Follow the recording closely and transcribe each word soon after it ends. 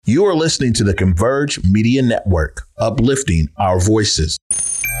You are listening to the Converge Media Network, uplifting our voices.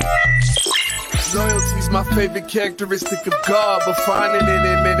 Loyalty's my favorite characteristic of God, but finding it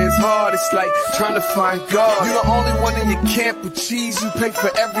in it is hard. It's like trying to find God. You're the only one in your camp with cheese. You pay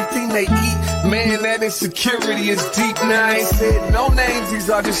for everything they eat. Man, that insecurity is deep. Now I ain't said no names. These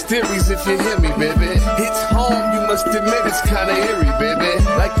are just theories. If you hear me, baby, it's home. You must admit it's kind of eerie, baby.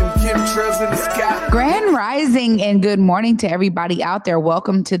 Like them chemtrails in the sky. Grand rising and good morning to everybody out there.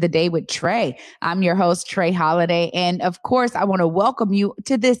 Welcome to The Day with Trey. I'm your host, Trey Holiday. And of course, I want to welcome you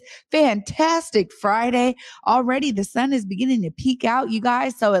to this fantastic Friday. Already the sun is beginning to peek out, you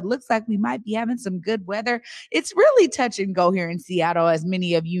guys. So it looks like we might be having some good weather. It's really touch and go here in Seattle, as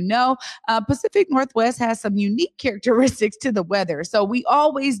many of you know. Pacific Northwest has some unique characteristics to the weather. So we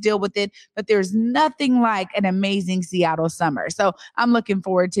always deal with it, but there's nothing like an amazing Seattle summer. So I'm looking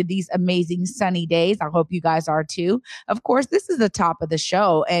forward to these amazing sunny days. I hope you guys are too. Of course, this is the top of the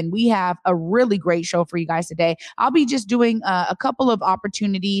show, and we have a really great show for you guys today. I'll be just doing a couple of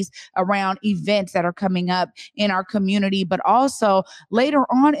opportunities around events that are coming up in our community, but also later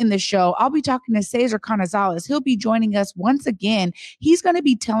on in the show, I'll be talking to Cesar Canizales. He'll be joining us once again. He's going to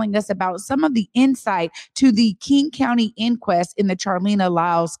be telling us about some of the insight to the King County inquest in the Charlena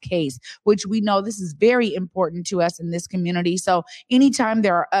Lyles case, which we know this is very important to us in this community. So anytime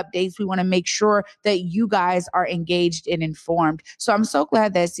there are updates, we want to make sure that you guys are engaged and informed. So I'm so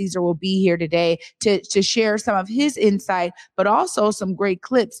glad that Cesar will be here today to share some of his insight, but also some great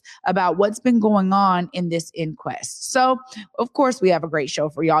clips about what's been going on in this inquest. So, of course, we have a great show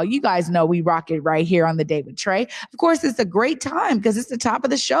for y'all. You guys know we rock it right here on The Day with Trey. Of course, it's a great time because it's the top of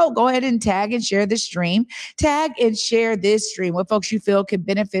the show. Go ahead and tag and share this stream. Tag and share this stream. What folks you feel can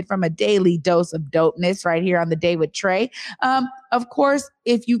benefit from a daily dose of dopeness right here on The Day with Trey. Of course,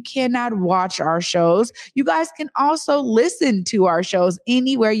 if you cannot watch our shows, you guys can also listen to our shows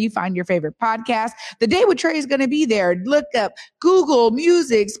anywhere you find your favorite podcast. The Day with Trey is going to be there. Look up Google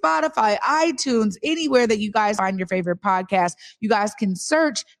Music, Spotify, iTunes, anywhere that you guys find your favorite podcast. You guys can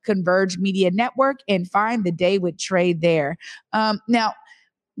search Converge Media Network and find The Day with Trey there. Now,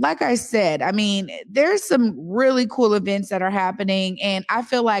 like I said, I mean, there's some really cool events that are happening, and I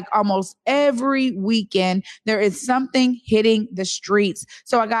feel like almost every weekend there is something hitting the streets.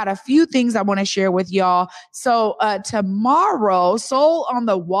 So I got a few things I want to share with y'all. So tomorrow, Soul on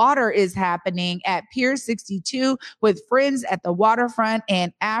the Water is happening at Pier 62 with Friends at the Waterfront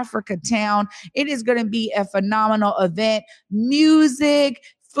and Africa Town. It is going to be a phenomenal event. Music,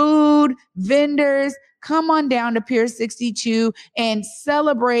 food, vendors. Come on down to Pier 62 and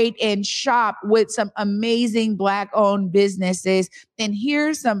celebrate and shop with some amazing Black-owned businesses and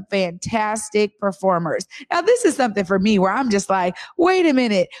hear some fantastic performers. Now, this is something for me where I'm just like, wait a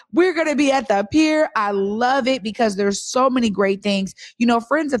minute, we're going to be at the pier. I love it because there's so many great things. You know,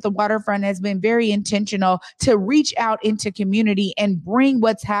 Friends at the Waterfront has been very intentional to reach out into community and bring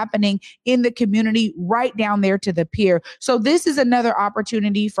what's happening in the community right down there to the pier. So this is another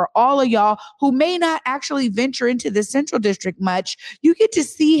opportunity for all of y'all who may not actually venture into the Central District much. You get to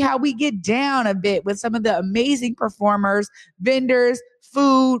see how we get down a bit with some of the amazing performers, vendors,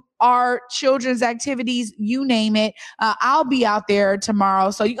 food, art, children's activities, you name it. I'll be out there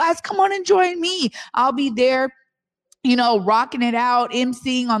tomorrow. So you guys come on and join me. I'll be there, you know, rocking it out,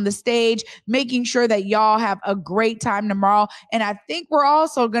 emceeing on the stage, making sure that y'all have a great time tomorrow. And I think we're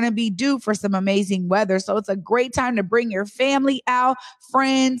also going to be due for some amazing weather. So it's a great time to bring your family out,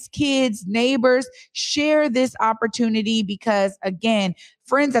 friends, kids, neighbors, share this opportunity because, again,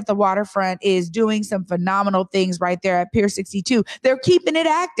 Friends at the Waterfront is doing some phenomenal things right there at Pier 62. They're keeping it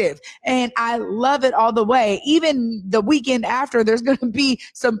active, and I love it all the way. Even the weekend after, there's going to be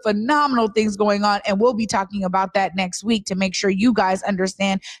some phenomenal things going on, and we'll be talking about that next week to make sure you guys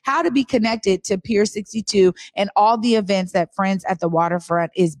understand how to be connected to Pier 62 and all the events that Friends at the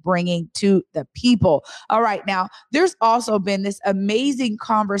Waterfront is bringing to the people. All right, now, there's also been this amazing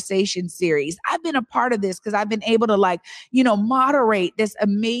conversation series. I've been a part of this because I've been able to, moderate this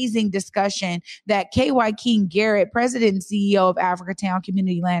amazing discussion that KY King Garrett, President and CEO of Africa Town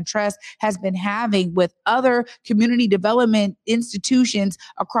Community Land Trust, has been having with other community development institutions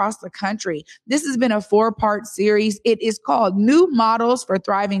across the country. This has been a 4-part series. It is called New Models for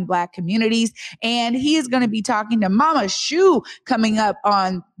Thriving Black Communities. And he is going to be talking to Mama Shu coming up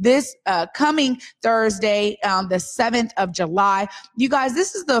on this coming Thursday, the 7th of July. You guys,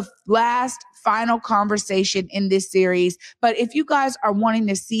 this is the last final conversation in this series. But if you guys are wanting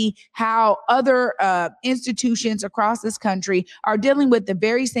to see how other institutions across this country are dealing with the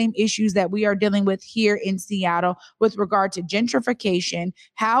very same issues that we are dealing with here in Seattle with regard to gentrification,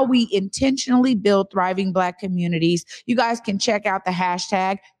 how we intentionally build thriving Black communities, you guys can check out the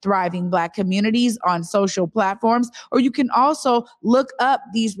hashtag Thriving Black Communities on social platforms, or you can also look up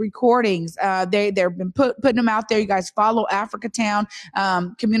these recordings. They've been putting them out there. You guys follow Africatown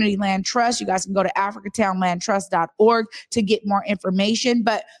Community Land Trust. You guys can go to africatownlandtrust.org to get more information.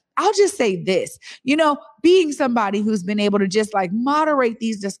 But I'll just say this, being somebody who's been able to just like moderate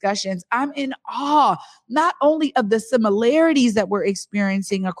these discussions, I'm in awe, not only of the similarities that we're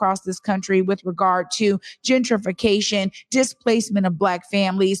experiencing across this country with regard to gentrification, displacement of Black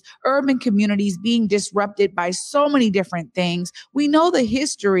families, urban communities being disrupted by so many different things. We know the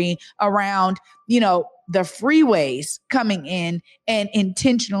history around, the freeways coming in and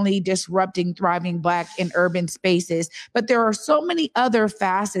intentionally disrupting thriving Black and urban spaces. But there are so many other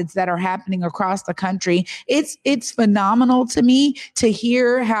facets that are happening across the country. It's phenomenal to me to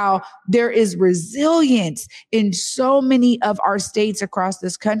hear how there is resilience in so many of our states across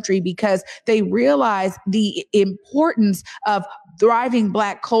this country because they realize the importance of thriving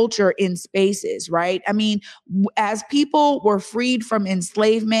Black culture in spaces, right? I mean, as people were freed from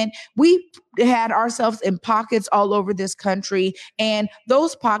enslavement, we had ourselves in pockets all over this country. And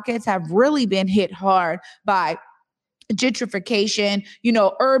those pockets have really been hit hard by gentrification,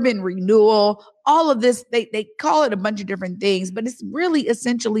 urban renewal, all of this. They call it a bunch of different things, but it's really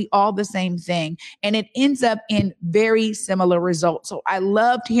essentially all the same thing. And it ends up in very similar results. So I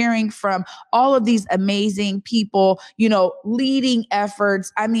loved hearing from all of these amazing people, leading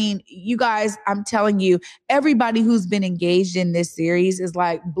efforts. I mean, you guys, I'm telling you, everybody who's been engaged in this series is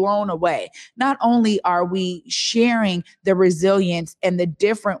like blown away. Not only are we sharing the resilience and the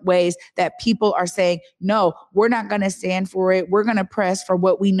different ways that people are saying, no, we're not going to stand for it. We're going to press for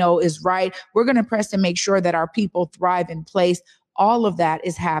what we know is right. We're going to press to make sure that our people thrive in place. All of that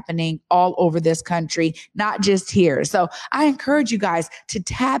is happening all over this country, not just here. So I encourage you guys to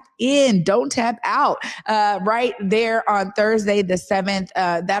tap in. Don't tap out. Right there on Thursday, the 7th.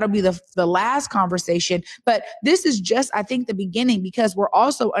 That'll be the last conversation. But this is just, I think, the beginning, because we're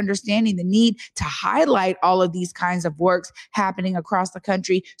also understanding the need to highlight all of these kinds of works happening across the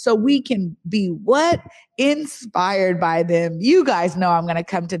country so we can be inspired by them. You guys know I'm going to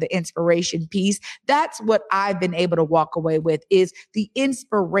come to the inspiration piece. That's what I've been able to walk away with, is the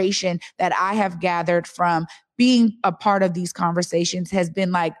inspiration that I have gathered from being a part of these conversations has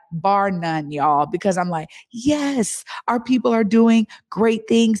been like bar none, y'all, because I'm like, yes, our people are doing great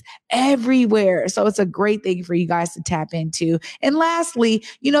things everywhere. So it's a great thing for you guys to tap into. And lastly,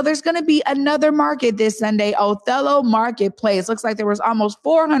 there's going to be another market this Sunday, Othello Marketplace. Looks like there was almost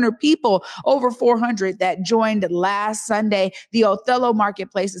 400 people, over 400 that joined last Sunday. The Othello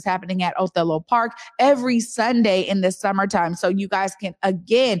Marketplace is happening at Othello Park every Sunday in the summertime. So you guys can,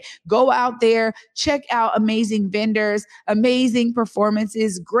 again, go out there, check out amazing vendors, amazing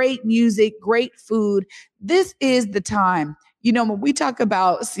performances, great music, great food. This is the time. When we talk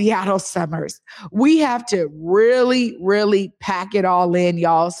about Seattle summers, we have to really, really pack it all in,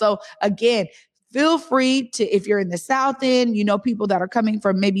 y'all. So again, feel free to, if you're in the South End, people that are coming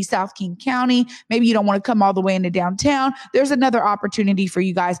from maybe South King County, maybe you don't want to come all the way into downtown. There's another opportunity for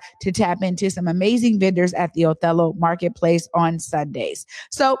you guys to tap into some amazing vendors at the Othello Marketplace on Sundays.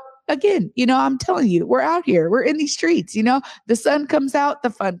 So again, I'm telling you, we're out here. We're in these streets. The sun comes out, the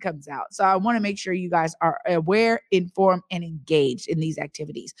fun comes out. So I want to make sure you guys are aware, informed, and engaged in these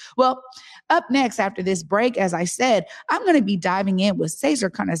activities. Well, up next after this break, as I said, I'm going to be diving in with Cesar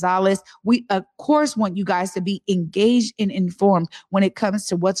Canizales. We, of course, want you guys to be engaged and informed when it comes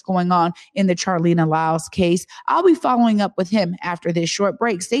to what's going on in the Charleena Lyles case. I'll be following up with him after this short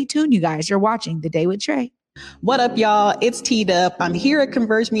break. Stay tuned, you guys. You're watching The Day with Trey. What up, y'all? It's T-Dup. I'm here at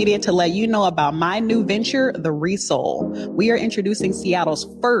Converge Media to let you know about my new venture, The Resole. We are introducing Seattle's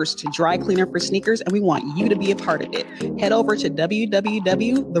first dry cleaner for sneakers, and we want you to be a part of it. Head over to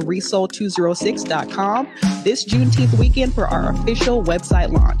www.theresole206.com this Juneteenth weekend for our official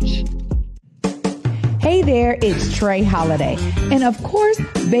website launch. Hey there, it's Trey Holiday. And of course,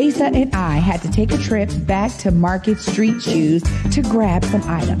 Besa and I had to take a trip back to Market Street Shoes to grab some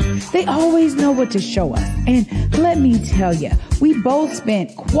items. They always know what to show us. And let me tell you, we both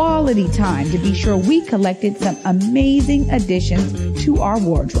spent quality time to be sure we collected some amazing additions to our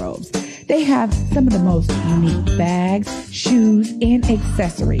wardrobes. They have some of the most unique bags, shoes, and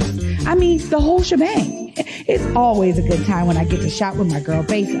accessories. I mean, the whole shebang. It's always a good time when I get to shop with my girl,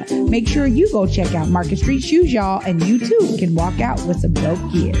 Besa. Make sure you go check out Market Street Shoes, y'all, and you too can walk out with some dope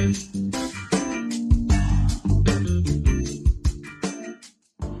gear.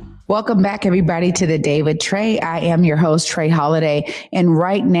 Welcome back, everybody, to the Day with Trey. I am your host, Trey Holiday. And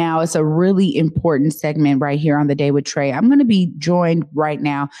right now, it's a really important segment right here on the Day with Trey. I'm going to be joined right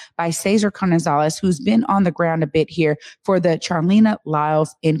now by Cesar Gonzalez, who's been on the ground a bit here for the Charleena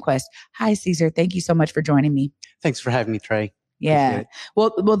Lyles inquest. Hi, Cesar. Thank you so much for joining me. Thanks for having me, Trey. Yeah.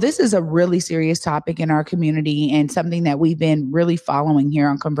 Well, this is a really serious topic in our community and something that we've been really following here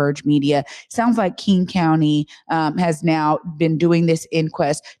on Converge Media. Sounds like King County has now been doing this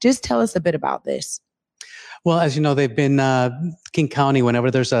inquest. Just tell us a bit about this. Well, as you know, they've been King County.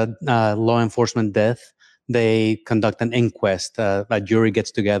 Whenever there's a law enforcement death, they conduct an inquest. A jury gets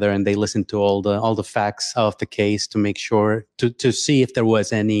together and they listen to all the facts of the case to make sure to see if there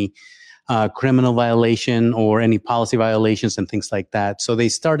was any criminal violation or any policy violations and things like that. So they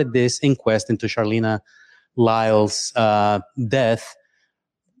started this inquest into Charleena Lyles' death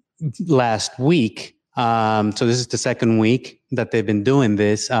last week. So this is the second week that they've been doing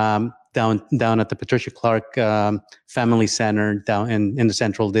this down at the Patricia Clark Family Center down in the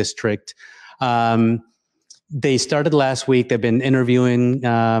Central District. They started last week. They've been interviewing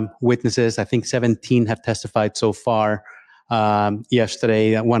witnesses. I think 17 have testified so far.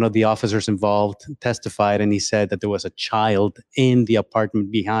 Yesterday, one of the officers involved testified, and he said that there was a child in the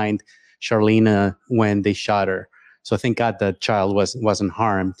apartment behind Charleena when they shot her. So thank God the child wasn't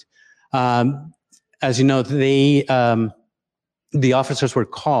harmed. As you know, the officers were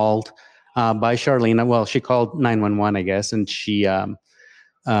called by Charleena. Well, she called 911, I guess, and she said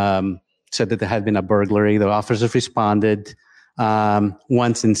that there had been a burglary. The officers responded.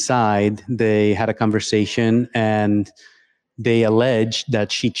 Once inside, they had a conversation, and they alleged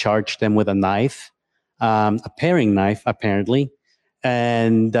that she charged them with a knife, a paring knife, apparently.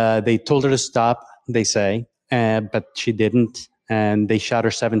 And they told her to stop, they say, but she didn't. And they shot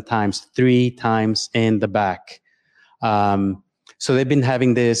her 7 times, 3 times in the back. So they've been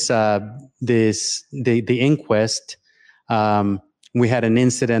having the inquest. We had an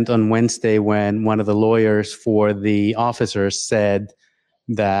incident on Wednesday when one of the lawyers for the officers said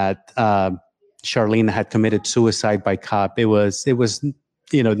that Charleena had committed suicide by cop. It was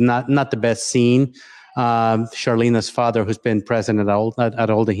not the best scene. Charleena's father, who's been present at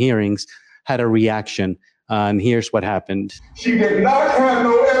all the hearings, had a reaction. And here's what happened. She did not have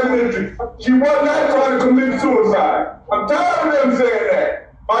no evidence. She was not trying to commit suicide. I'm tired of them saying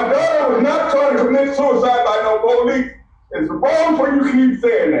that. My daughter was not trying to commit suicide by no police. It's wrong for you to keep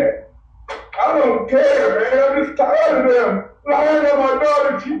saying that. I don't care, man. I'm just tired of them lying on my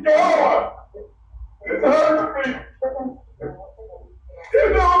daughter. She's gone. It's hurt me.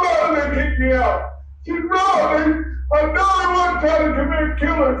 It don't matter they kick me out. She's wrong. My daughter wasn't trying to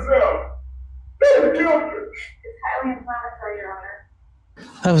kill herself. They killed her. It's highly inflammatory, Your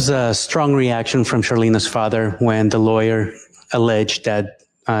Honor. That was a strong reaction from Charleena's father when the lawyer alleged that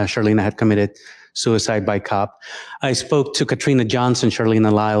Charleena had committed suicide by cop. I spoke to Katrina Johnson,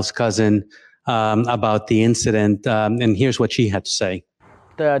 Charleena Lyles' cousin, about the incident, and here's what she had to say.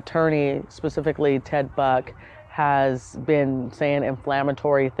 The attorney, specifically Ted Buck, has been saying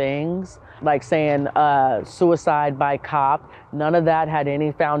inflammatory things, like saying suicide by cop. None of that had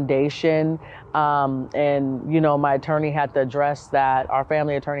any foundation. And, my attorney had to address that. Our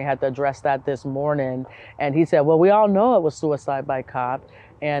family attorney had to address that this morning. And he said, well, we all know it was suicide by cop.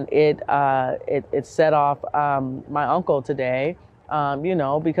 And it set off my uncle today.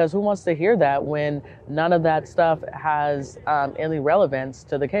 Because who wants to hear that when none of that stuff has any relevance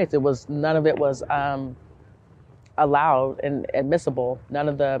to the case? None of it was allowed and admissible. None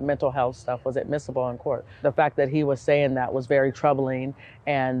of the mental health stuff was admissible in court. The fact that he was saying that was very troubling,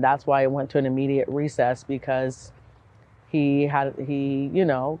 and that's why it went to an immediate recess, because he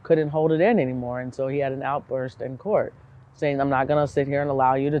couldn't hold it in anymore, and so he had an outburst in court, saying, I'm not going to sit here and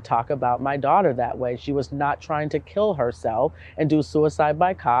allow you to talk about my daughter that way. She was not trying to kill herself and do suicide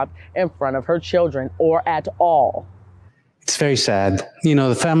by cop in front of her children or at all. It's very sad.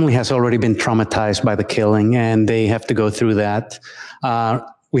 The family has already been traumatized by the killing, and they have to go through that.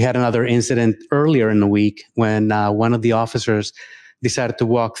 We had another incident earlier in the week when one of the officers decided to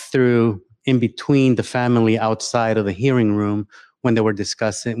walk through in between the family outside of the hearing room when they were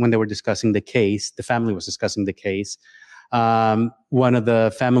discussing the case. The family was discussing the case. One of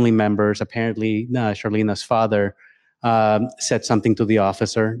the family members, apparently Charleena's father, said something to the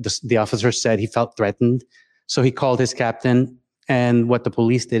officer. The officer said he felt threatened. So he called his captain, and what the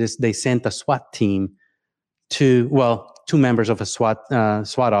police did is they sent a SWAT team two members of a SWAT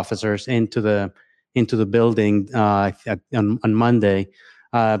officers into the building on Monday.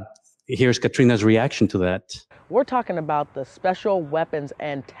 Here's Katrina's reaction to that. We're talking about the Special Weapons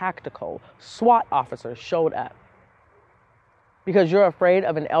and Tactical SWAT officers showed up. because you're afraid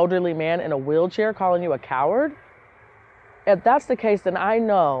of an elderly man in a wheelchair calling you a coward? If that's the case, then I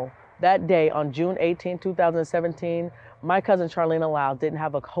know that day on June 18, 2017, my cousin Charlene Lau didn't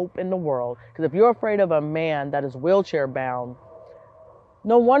have a hope in the world. Because if you're afraid of a man that is wheelchair bound,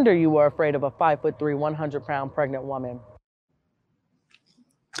 no wonder you were afraid of a 5'3", 100-pound pregnant woman.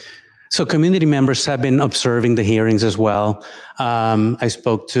 So community members have been observing the hearings as well. I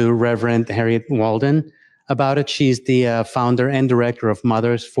spoke to Reverend Harriet Walden about it. She's the founder and director of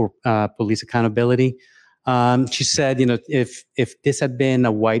Mothers for Police Accountability. She said, if this had been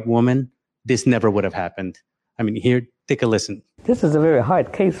a white woman, this never would have happened. I mean, here, take a listen. This is a very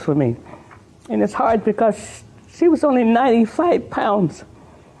hard case for me. And it's hard because she was only 95 pounds.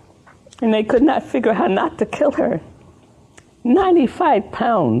 And they could not figure out how not to kill her. 95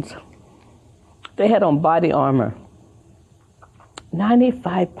 pounds. They had on body armor.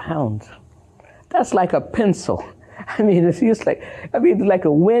 95 pounds. That's like a pencil. I mean, it's just like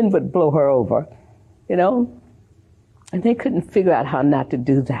a wind would blow her over, And they couldn't figure out how not to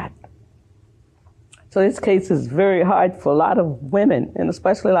do that. So this case is very hard for a lot of women, and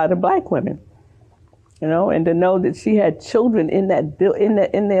especially a lot of black women, and to know that she had children in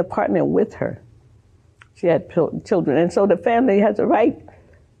the apartment with her. She had children, and so the family has a right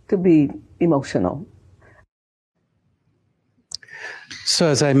to be emotional. So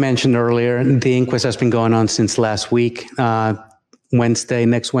as I mentioned earlier, the inquest has been going on since last week.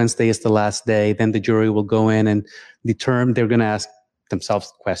 Next Wednesday is the last day. Then the jury will go in and determine, they're going to ask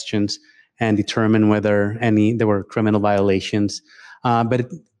themselves questions and determine whether there were criminal violations. But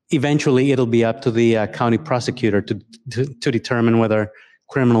eventually it'll be up to the county prosecutor to determine whether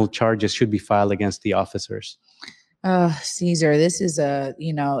criminal charges should be filed against the officers. Cesar, this is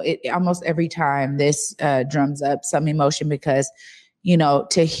almost every time this drums up some emotion because,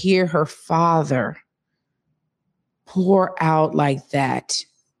 to hear her father pour out like that,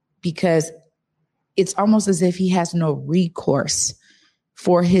 because it's almost as if he has no recourse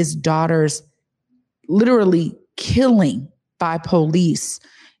for his daughter's literally killing by police,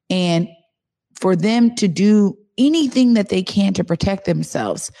 and for them to do anything that they can to protect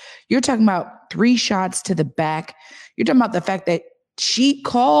themselves. You're talking about 3 shots to the back. You're talking about the fact that she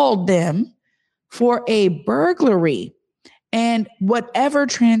called them for a burglary, and whatever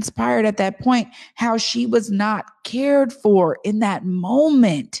transpired at that point, how she was not cared for in that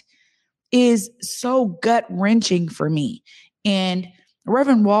moment is so gut-wrenching for me. And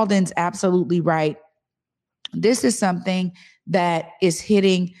Reverend Walden's absolutely right. This is something that is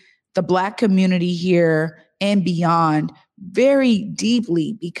hitting the Black community here and beyond very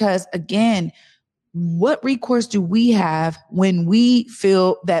deeply, because again, what recourse do we have when we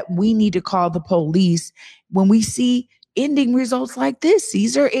feel that we need to call the police when we see ending results like this,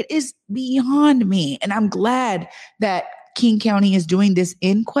 Cesar? It is beyond me. And I'm glad that King County is doing this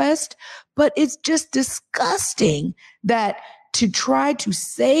inquest, but it's just disgusting that to try to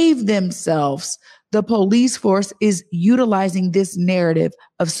save themselves, the police force is utilizing this narrative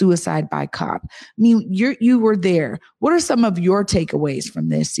of suicide by cop. I mean, you were there. What are some of your takeaways from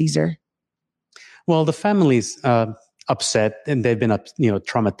this, Cesar? Well, the family's upset, and they've been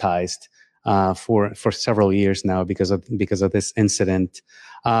traumatized for several years now because of this incident.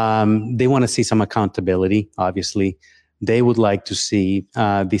 They want to see some accountability. Obviously, they would like to see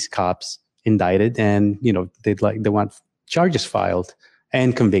these cops indicted, and they want charges filed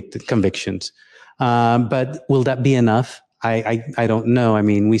and convictions. But will that be enough? I don't know. I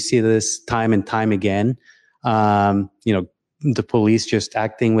mean, we see this time and time again. The police just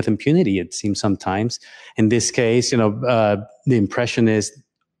acting with impunity, it seems sometimes. In this case, the impression is,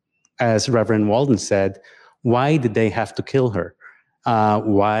 as Reverend Walden said, why did they have to kill her?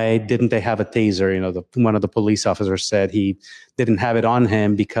 Why didn't they have a taser? One of the police officers said he didn't have it on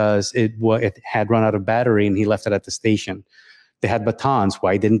him because it had run out of battery and he left it at the station. They had batons.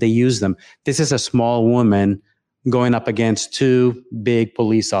 Why didn't they use them? This is a small woman going up against 2 big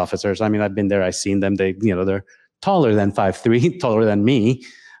police officers. I mean, I've been there. I've seen them. They're taller than 5'3", taller than me.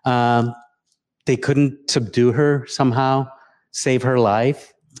 They couldn't subdue her somehow, save her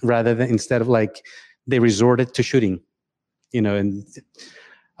life, instead of they resorted to shooting. And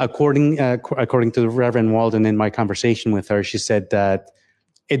according to Reverend Walden, in my conversation with her, she said that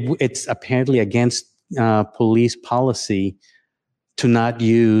it's apparently against police policy to not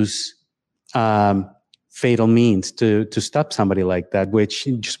use fatal means to stop somebody like that, which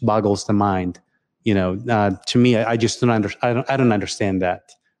just boggles the mind. To me, I just don't understand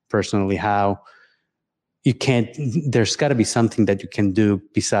that personally, how you can't, there's got to be something that you can do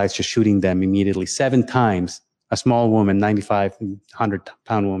besides just shooting them immediately 7 times. A small woman, 95,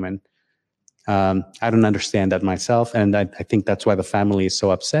 100-pound woman. I don't understand that myself. And I think that's why the family is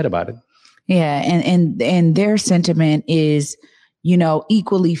so upset about it. Yeah. And their sentiment is,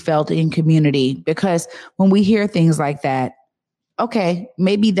 equally felt in community, because when we hear things like that, okay,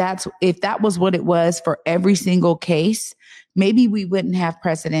 maybe if that was what it was for every single case, maybe we wouldn't have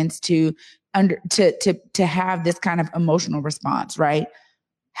precedents to have this kind of emotional response, right?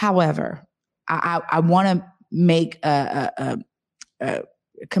 However, I want to make a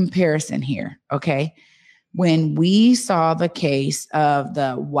comparison here, okay? When we saw the case of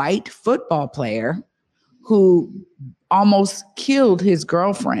the white football player who almost killed his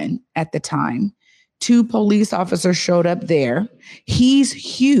girlfriend at the time, 2 police officers showed up there. He's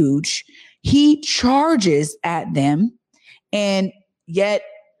huge. He charges at them, and yet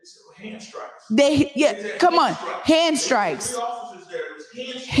hand strikes.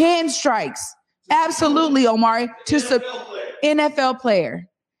 Hand strikes. Absolutely, Omari. NFL player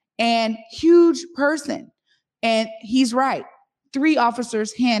and huge person. And he's right. 3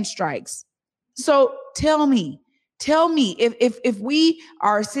 officers, hand strikes. So tell me if we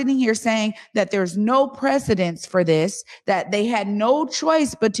are sitting here saying that there's no precedence for this, that they had no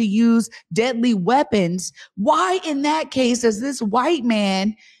choice but to use deadly weapons, why in that case does this white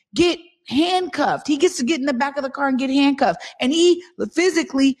man get handcuffed? He gets to get in the back of the car and get handcuffed, and he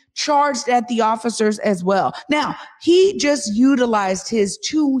physically charged at the officers as well. Now, he just utilized his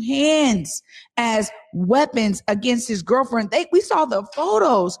 2 hands as weapons against his girlfriend. We saw the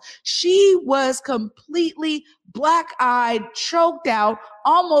photos. She was completely black-eyed, choked out,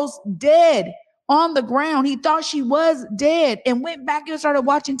 almost dead on the ground. He thought she was dead and went back and started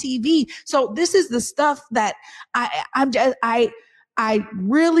watching TV. So this is the stuff that I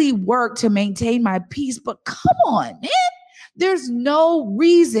really work to maintain my peace, but come on, man. There's no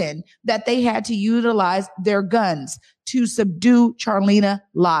reason that they had to utilize their guns to subdue Charleena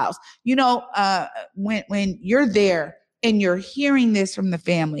Lyles. When you're there and you're hearing this from the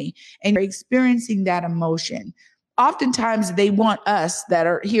family and you're experiencing that emotion, oftentimes they want us that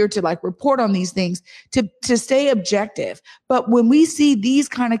are here to report on these things to stay objective. But when we see these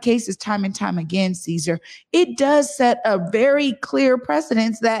kind of cases time and time again, Caesar, it does set a very clear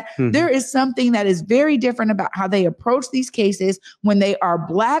precedence that there is something that is very different about how they approach these cases when they are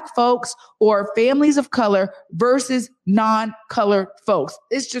Black folks or families of color versus non-colored folks.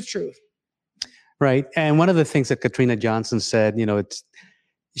 It's just truth. Right. And one of the things that Katrina Johnson said,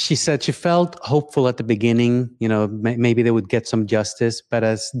 she said she felt hopeful at the beginning, maybe they would get some justice. But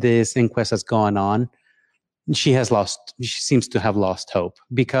as this inquest has gone on, she seems to have lost hope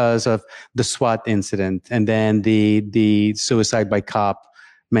because of the SWAT incident and then the suicide by cop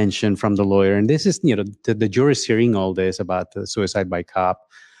mention from the lawyer. And this is, the jury's hearing all this about the suicide by cop.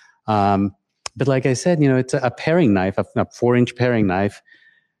 But like I said, it's a paring knife, a 4-inch paring knife.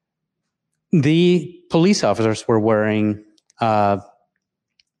 The police officers were wearing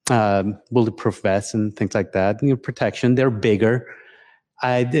bulletproof vests and things like that. Protection. They're bigger.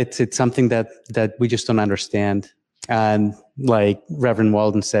 It's something that we just don't understand. And like Reverend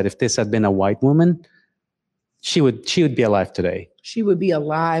Walden said, if this had been a white woman, she would be alive today. She would be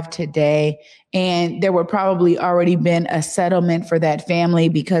alive today. And there would probably already been a settlement for that family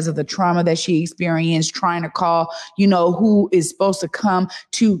because of the trauma that she experienced, trying to call, who is supposed to come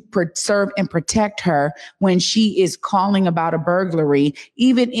to serve and protect her when she is calling about a burglary.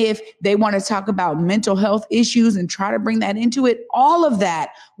 Even if they want to talk about mental health issues and try to bring that into it, all of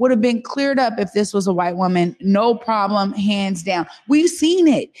that would have been cleared up if this was a white woman. No problem, hands down. We've seen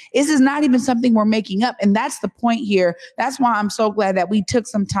it. This is not even something we're making up. And that's the point here. That's why I'm so glad that we took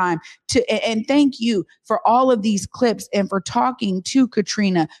some time and thank you for all of these clips and for talking to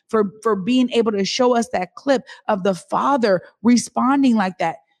Katrina, for being able to show us that clip of the father responding like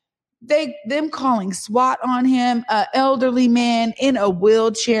that. Them calling SWAT on him, an elderly man in a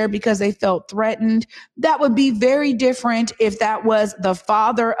wheelchair because they felt threatened. That would be very different if that was the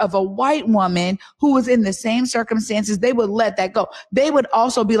father of a white woman who was in the same circumstances. They would let that go. They would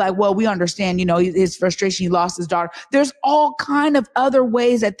also be like, well, we understand, his frustration. He lost his daughter. There's all kind of other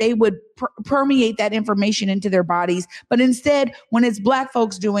ways that they would permeate that information into their bodies. But instead, when it's Black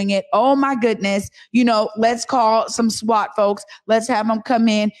folks doing it, oh my goodness, let's call some SWAT folks. Let's have them come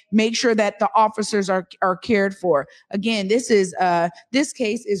in, make sure that the officers are cared for. Again, this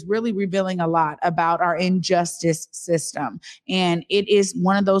case is really revealing a lot about our injustice system. And it is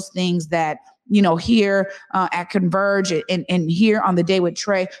one of those things that here at Converge and here on The Day with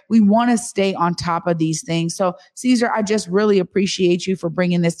Trey, we want to stay on top of these things. So Caesar, I just really appreciate you for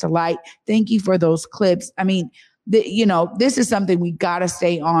bringing this to light. Thank you for those clips. I mean, this is something we got to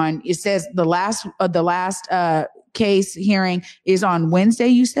stay on. It says the last case hearing is on Wednesday,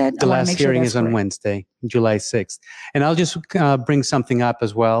 you said? The last hearing is on Wednesday, July 6th. And I'll just bring something up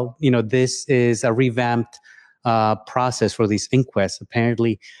as well. This is a revamped process for these inquests.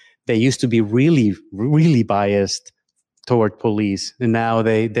 Apparently, they used to be really, really biased toward police. And now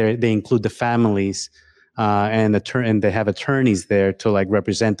they include the families and they have attorneys there to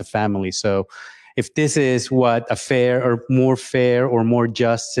represent the family. So if this is what a fair or more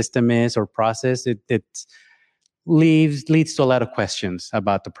just system is or process, it leads to a lot of questions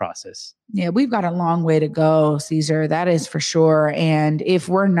about the process. Yeah, we've got a long way to go, Cesar. That is for sure. And if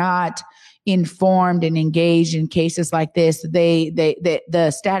we're not informed and engaged in cases like this,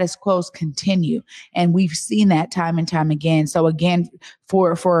 the status quo continue. And we've seen that time and time again. So again,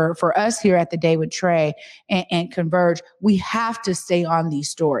 for us here at the Day with Trey and Converge, we have to stay on these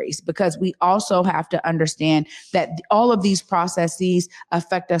stories because we also have to understand that all of these processes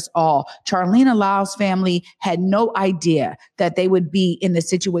affect us all. Charleena Lyles' family had no idea that they would be in the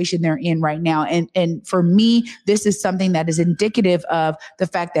situation they're in right now. And for me, this is something that is indicative of the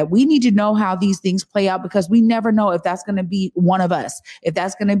fact that we need to know how these things play out because we never know if that's going to be one of us, if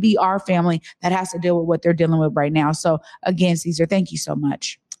that's going to be our family that has to deal with what they're dealing with right now. So again, Cesar, thank you so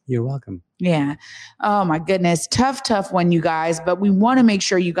much. You're welcome. Yeah. Oh my goodness. Tough one, you guys, but we want to make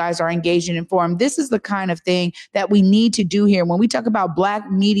sure you guys are engaged and informed. This is the kind of thing that we need to do here. When we talk about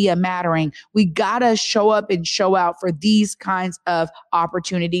Black media mattering, we got to show up and show out for these kinds of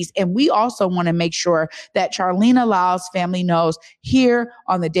opportunities. And we also want to make sure that Charleena Lyles' family knows here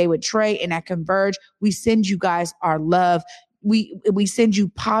on the Day with Trey and at Converge, we send you guys our love. We send you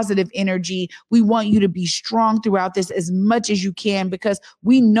positive energy. We want you to be strong throughout this as much as you can because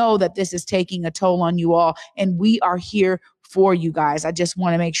we know that this is taking a toll on you all and we are here for you guys. I just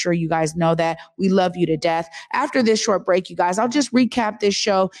want to make sure you guys know that we love you to death. After this short break, you guys, I'll just recap this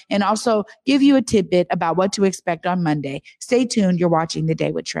show and also give you a tidbit about what to expect on Monday. Stay tuned. You're watching The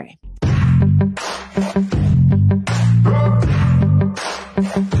Day with Trey.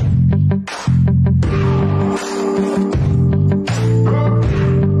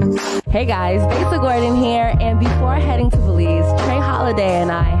 Hey guys, Besa Gordon here, and before heading to Belize, Trey Holiday and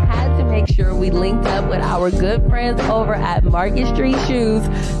I had to make sure we linked up with our good friends over at Market Street Shoes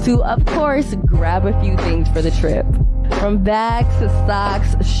to, of course, grab a few things for the trip. From bags to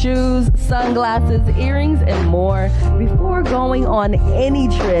socks, shoes, sunglasses, earrings, and more. Before going on any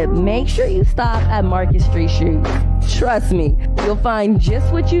trip, make sure you stop at Market Street Shoes. Trust me, you'll find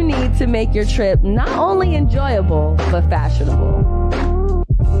just what you need to make your trip not only enjoyable, but fashionable.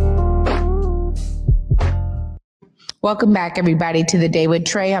 Welcome back, everybody, to The Day with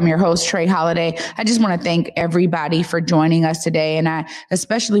Trey. I'm your host, Trey Holiday. I just want to thank everybody for joining us today. And I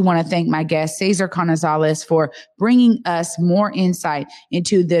especially want to thank my guest, Cesar Canizales, for bringing us more insight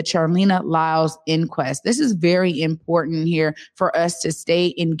into the Charleena Lyles inquest. This is very important here for us to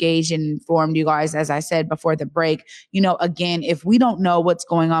stay engaged and informed, you guys. As I said before the break, again, if we don't know what's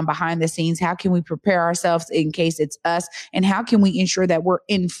going on behind the scenes, how can we prepare ourselves in case it's us? And how can we ensure that we're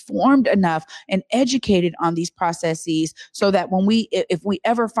informed enough and educated on these processes so that if we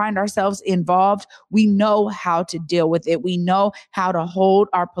ever find ourselves involved, we know how to deal with it. We know how to hold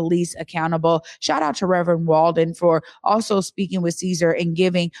our police accountable. Shout out to Reverend Walden for also speaking with Cesar and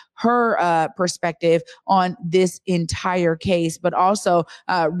giving her perspective on this entire case, but also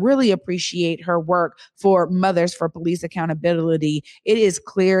really appreciate her work for Mothers for Police Accountability. It is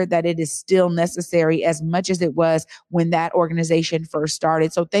clear that it is still necessary as much as it was when that organization first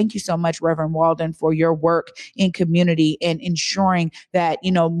started. So thank you so much, Reverend Walden, for your work in community and ensuring that,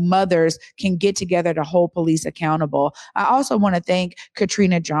 mothers can get together to hold police accountable. I also want to thank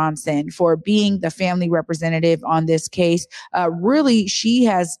Katrina Johnson for being the family representative on this case. Really, she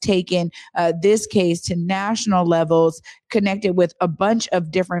has taken this case to national levels, connected with a bunch of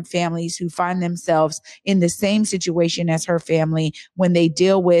different families who find themselves in the same situation as her family when they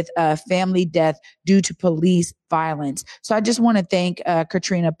deal with family death due to police violence. So I just want to thank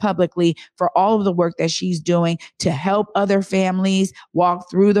Katrina publicly for all of the work that she's doing to help other families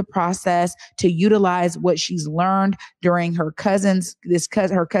walk through the process, to utilize what she's learned during her cousin's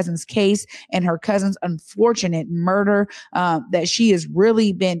case and her cousin's unfortunate murder, that she has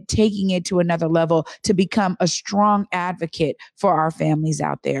really been taking it to another level to become a strong advocate for our families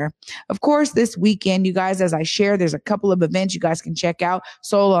out there. Of course, this weekend, you guys, as I share, there's a couple of events you guys can check out.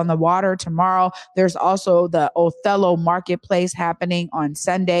 Soul on the Water tomorrow. There's also the Othello Marketplace happening on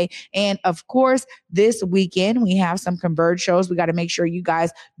Sunday. And of course, this weekend. We have some Converge shows we got to make sure you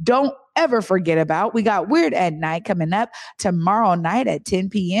guys don't ever forget about. We got Weird at Night coming up tomorrow night at 10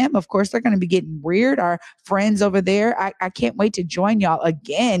 p.m. Of course, they're going to be getting weird. Our friends over there. I can't wait to join y'all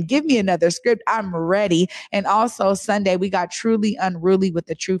again. Give me another script. I'm ready. And also Sunday, we got Truly Unruly with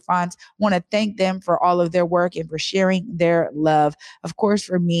the True Fonts. Want to thank them for all of their work and for sharing their love. Of course,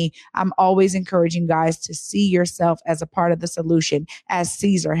 for me, I'm always encouraging guys to see yourself as a part of the solution, as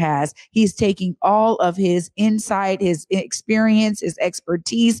Caesar has. He's taking all of his insight, his experience, his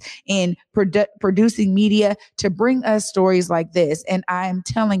expertise in producing media to bring us stories like this. And I'm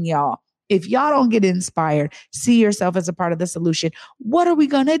telling y'all, if y'all don't get inspired, see yourself as a part of the solution, what are we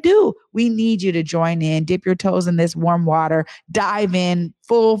going to do? We need you to join in, dip your toes in this warm water, dive in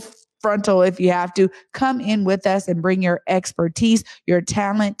full frontal if you have to. Come in with us and bring your expertise, your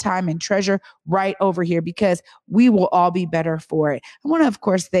talent, time, and treasure right over here, because we will all be better for it. I want to, of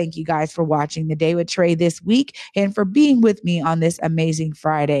course, thank you guys for watching The Day with Trey this week and for being with me on this amazing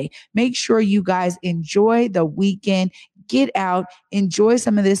Friday. Make sure you guys enjoy the weekend. Get out, enjoy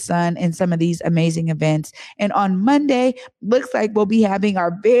some of this sun and some of these amazing events. And on Monday, looks like we'll be having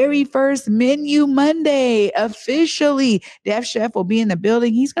our very first Menu Monday officially. Def Chef will be in the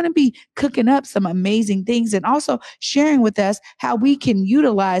building. He's going to be cooking up some amazing things and also sharing with us how we can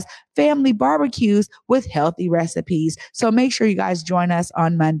utilize family barbecues with healthy recipes. So make sure you guys join us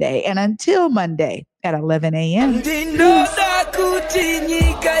on Monday. And until Monday at 11 a.m.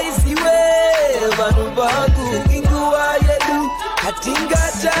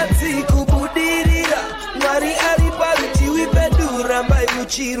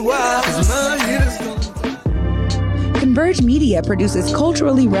 Converge Media produces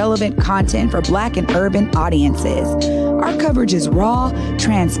culturally relevant content for Black and urban audiences. Our coverage is raw,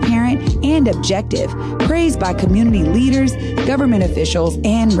 transparent, and objective, praised by community leaders, government officials,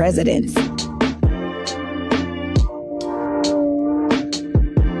 and residents.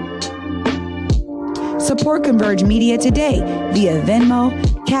 Support Converge Media today via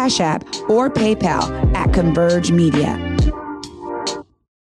Venmo, Cash App, or PayPal at Converge Media.